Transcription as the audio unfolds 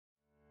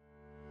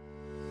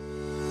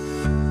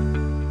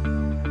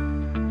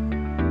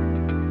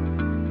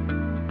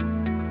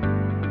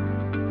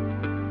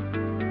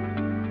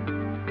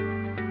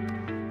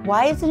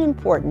Why is it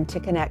important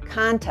to connect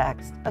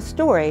context, a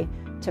story,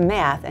 to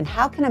math, and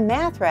how can a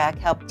math rack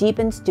help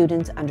deepen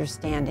students'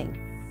 understanding?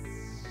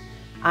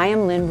 I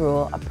am Lynn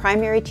Rule, a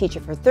primary teacher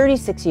for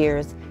 36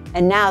 years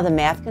and now the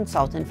math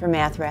consultant for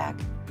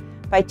MathRack.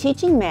 By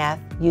teaching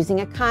math using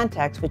a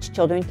context which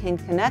children can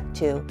connect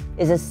to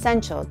is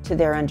essential to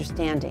their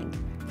understanding.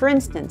 For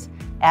instance,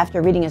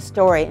 after reading a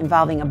story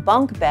involving a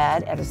bunk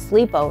bed at a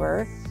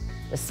sleepover,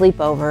 the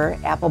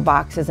Sleepover, Apple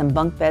Boxes and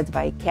Bunk Beds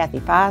by Kathy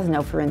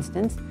Fosnot, for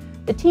instance,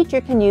 the teacher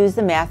can use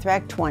the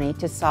MathRack 20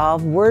 to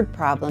solve word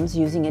problems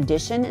using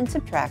addition and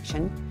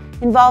subtraction,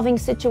 involving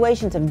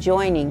situations of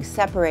joining,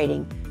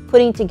 separating,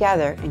 putting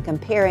together, and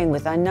comparing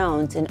with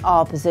unknowns in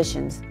all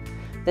positions.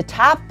 The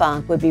top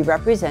bunk would be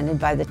represented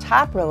by the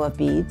top row of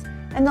beads,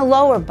 and the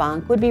lower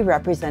bunk would be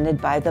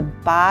represented by the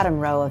bottom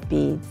row of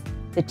beads.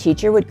 The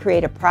teacher would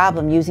create a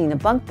problem using the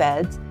bunk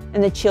beds,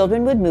 and the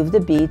children would move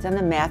the beads on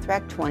the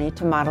MathRack 20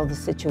 to model the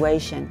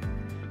situation.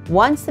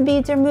 Once the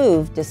beads are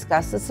moved,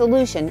 discuss the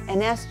solution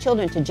and ask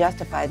children to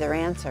justify their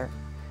answer.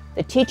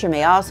 The teacher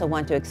may also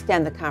want to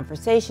extend the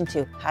conversation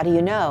to how do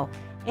you know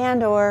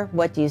and or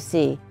what do you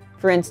see.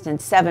 For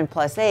instance, 7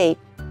 plus 8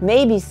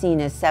 may be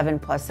seen as 7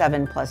 plus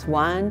 7 plus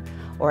 1,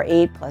 or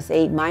 8 plus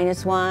 8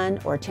 minus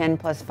 1, or 10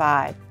 plus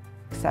 5,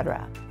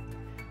 etc.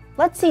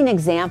 Let's see an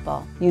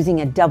example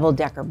using a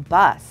double-decker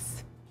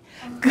bus.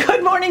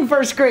 Good morning,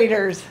 first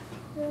graders.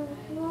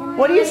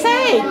 What do you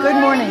say?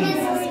 Good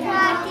morning.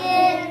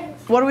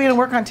 What are we going to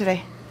work on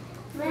today?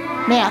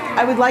 Math.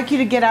 I would like you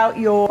to get out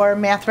your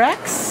math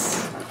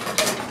racks.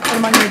 Put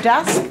them on your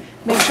desk.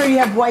 Make sure you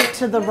have white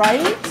to the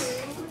right.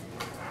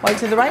 White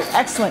to the right.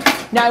 Excellent.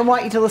 Now I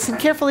want you to listen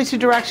carefully to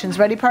directions.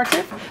 Ready,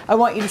 Partiv? I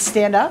want you to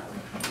stand up.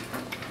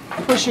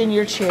 Push in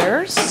your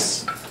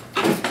chairs.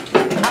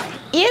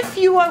 If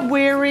you are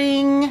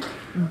wearing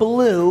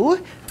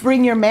blue,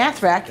 bring your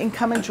math rack and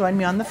come and join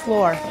me on the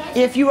floor.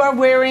 If you are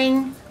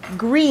wearing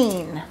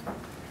green.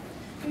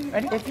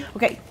 Ready?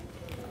 Okay.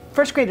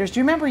 First graders, do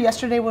you remember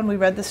yesterday when we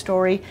read the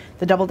story,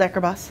 The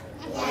Double-Decker Bus?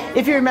 Yeah.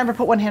 If you remember,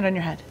 put one hand on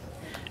your head.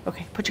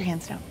 Okay, put your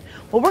hands down.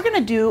 Well, we're going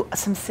to do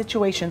some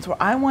situations where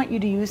I want you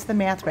to use the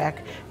math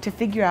rack to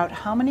figure out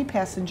how many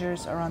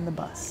passengers are on the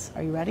bus.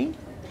 Are you ready?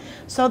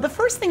 So the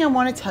first thing I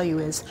want to tell you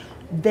is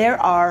there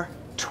are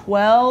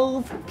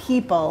 12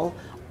 people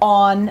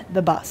on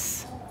the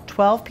bus.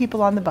 12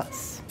 people on the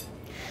bus.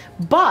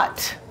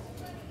 But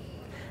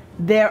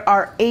there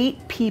are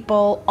 8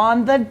 people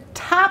on the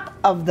top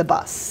of the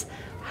bus.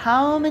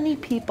 How many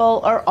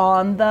people are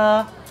on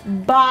the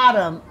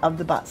bottom of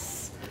the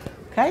bus?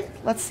 Okay,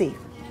 let's see.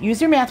 Use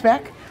your math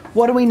rack.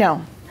 What do we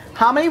know?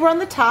 How many were on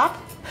the top?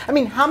 How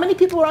many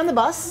people were on the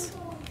bus?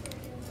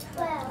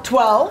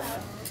 12.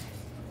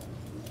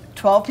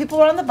 12 people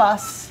were on the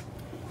bus.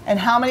 And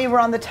how many were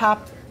on the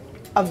top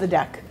of the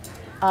deck?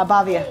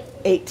 Bhavya,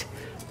 8.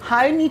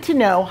 I need to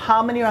know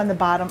how many are on the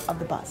bottom of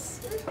the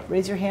bus.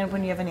 Raise your hand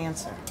when you have an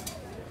answer.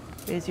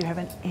 Raise your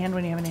hand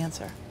when you have an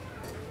answer.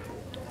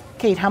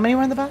 Kate, how many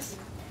were on the bus?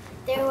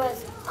 There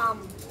was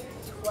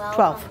 12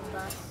 on the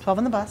bus. 12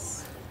 on the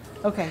bus.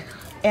 Okay.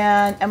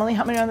 And Emily,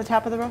 how many are on the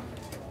top of the row?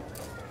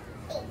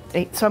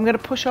 8. So I'm going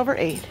to push over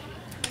 8.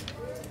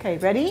 Okay,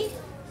 ready?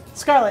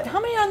 Scarlett,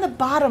 how many are on the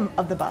bottom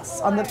of the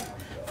bus? 4. On the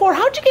 4.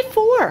 How'd you get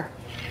 4?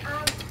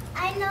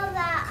 I know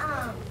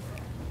that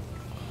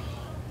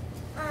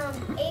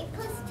 8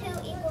 plus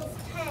 2 equals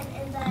 10,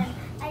 and then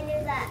I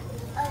knew that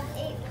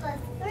 8 plus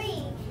 3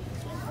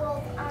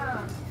 equals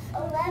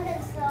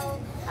 11,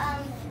 so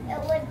it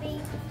would be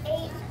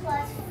 8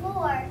 plus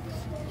 4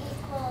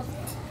 equals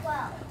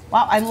 12.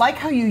 Wow, I like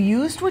how you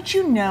used what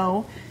you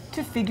know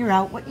to figure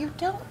out what you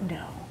don't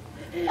know.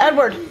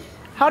 Edward,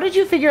 how did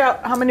you figure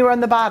out how many were on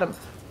the bottom?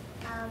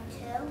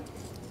 2.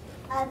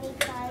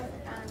 Because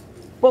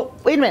Well,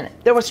 wait a minute.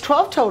 There was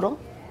 12 total.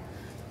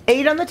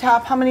 8 on the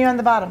top. How many are on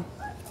the bottom?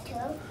 2.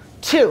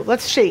 2.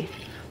 Let's see.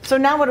 So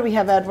now what do we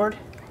have, Edward?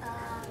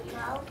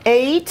 12.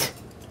 8,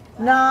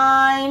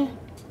 9,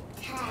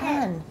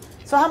 10.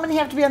 So how many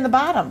have to be on the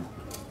bottom?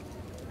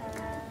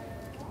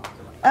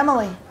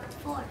 Emily?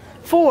 4.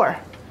 4.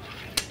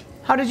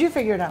 How did you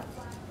figure it out?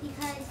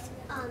 Because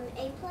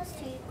 8 plus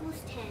 2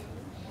 equals 10,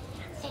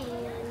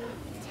 and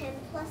 10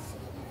 plus...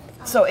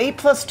 So 8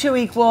 plus 2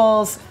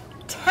 equals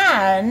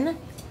 10. And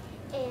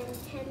 10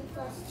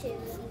 plus 2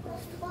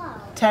 equals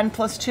 12. 10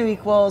 plus 2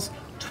 equals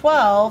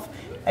 12.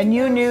 And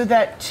you knew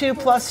that 2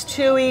 plus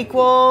 2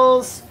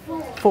 equals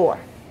 4.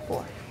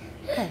 4.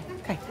 Okay,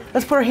 okay.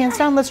 Let's put our hands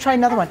down. Let's try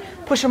another one.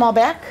 Push them all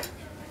back.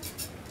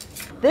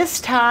 This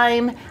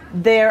time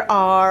there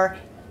are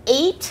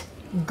 8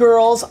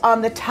 girls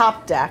on the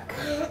top deck,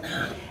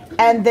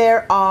 and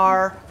there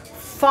are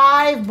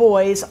 5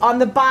 boys on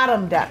the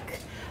bottom deck.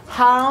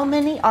 How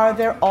many are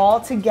there all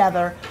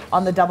together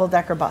on the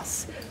double-decker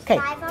bus? Okay,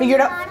 figure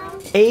it out.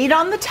 8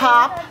 on the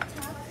top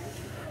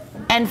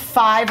and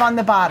 5 on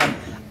the bottom.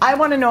 I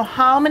want to know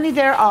how many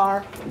there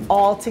are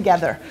all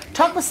together.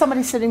 Talk with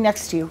somebody sitting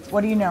next to you.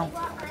 What do you know?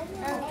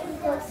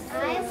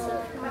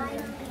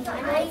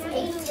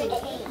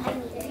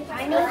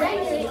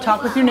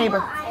 Talk with your neighbor.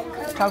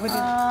 Talk with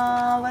your.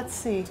 Let's Let's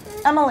see.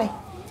 Emily.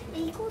 It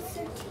equals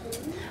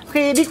 13.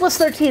 Okay, it equals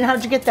 13.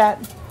 How'd you get that?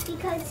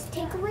 Because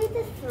take away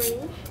the 3.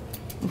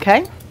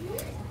 Okay.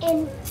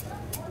 And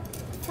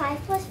 5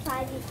 plus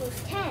 5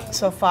 equals 10.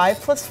 So 5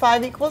 plus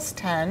 5 equals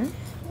 10.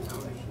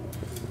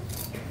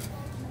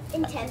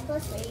 And 10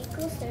 plus 3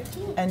 equals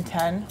 13. And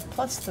 10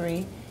 plus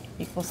 3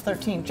 equals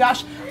 13.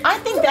 Josh, I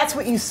think that's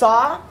what you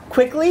saw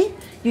quickly.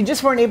 You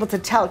just weren't able to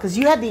tell because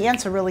you had the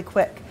answer really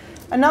quick.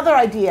 Another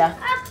idea.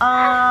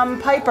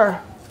 Piper.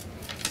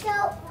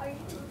 So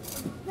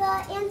the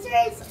answer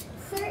is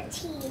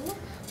 13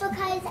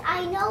 because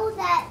I know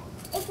that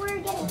if we're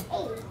getting 8,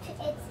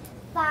 it's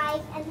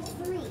 5 and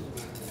 3.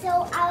 So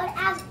I would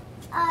add,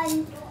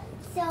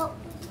 so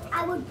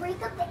I would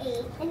break up the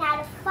 8 and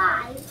add a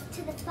 5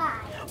 to the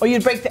 5. Or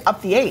you'd break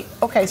up the 8.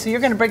 Okay, so you're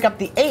going to break up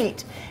the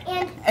 8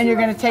 and you're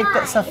going to take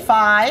this a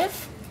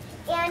 5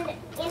 and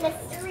a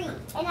 3.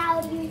 And I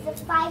would use a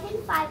 5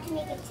 and 5 to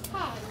make it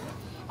 10.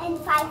 And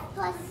 10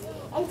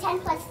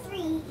 plus 3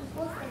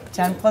 equals 13.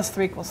 10 plus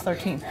 3 equals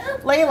 13.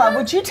 Layla,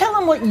 would you tell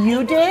them what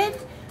you did?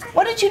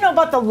 What did you know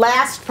about the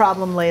last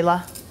problem,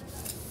 Layla?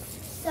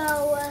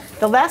 So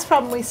the last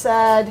problem we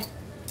said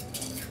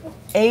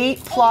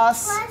 8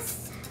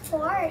 plus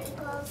 4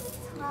 equals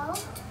 12.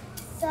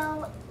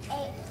 So 8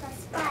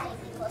 plus 5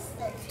 equals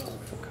 13.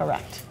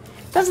 Correct.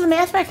 Does the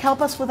math rack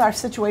help us with our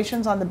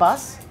situations on the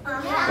bus?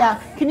 Uh-huh.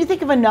 Yeah. Can you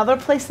think of another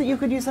place that you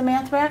could use a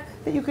math rack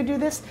that you could do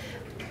this?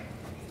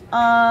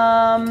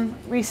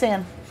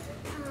 Resan.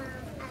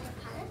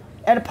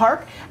 At a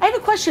park? I have a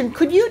question.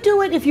 Could you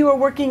do it if you were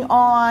working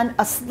on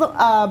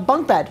a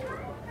bunk bed?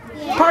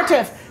 Yeah.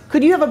 Partif,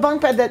 could you have a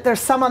bunk bed that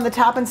there's some on the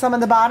top and some on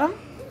the bottom?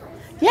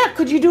 Yeah,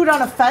 could you do it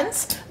on a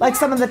fence? Like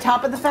some on the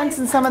top of the fence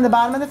and some on the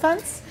bottom of the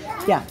fence?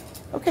 Yeah.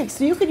 Okay,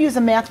 so you could use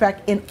a math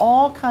rack in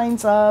all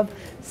kinds of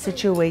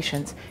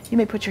situations. You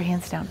may put your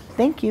hands down.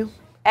 Thank you.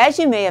 As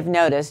you may have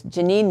noticed,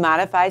 Jeanine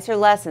modifies her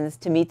lessons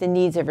to meet the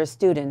needs of her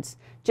students,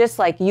 just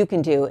like you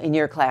can do in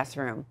your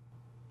classroom.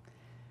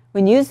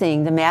 When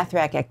using the Math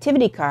Rack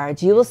activity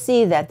cards, you will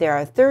see that there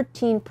are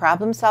 13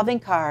 problem-solving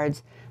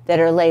cards that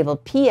are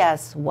labeled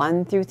PS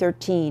 1 through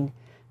 13.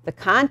 The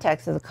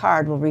context of the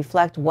card will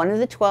reflect one of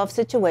the 12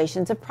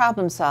 situations of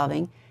problem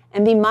solving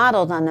and be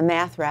modeled on the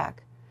Math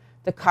Rack.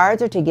 The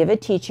cards are to give a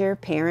teacher,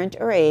 parent,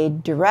 or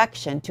aide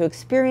direction to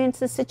experience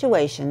the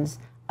situations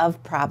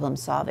of problem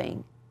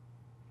solving.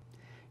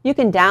 You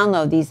can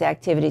download these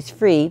activities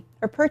free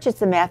or purchase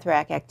the Math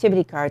Rack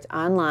activity cards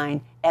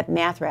online at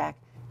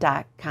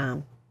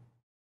mathrack.com.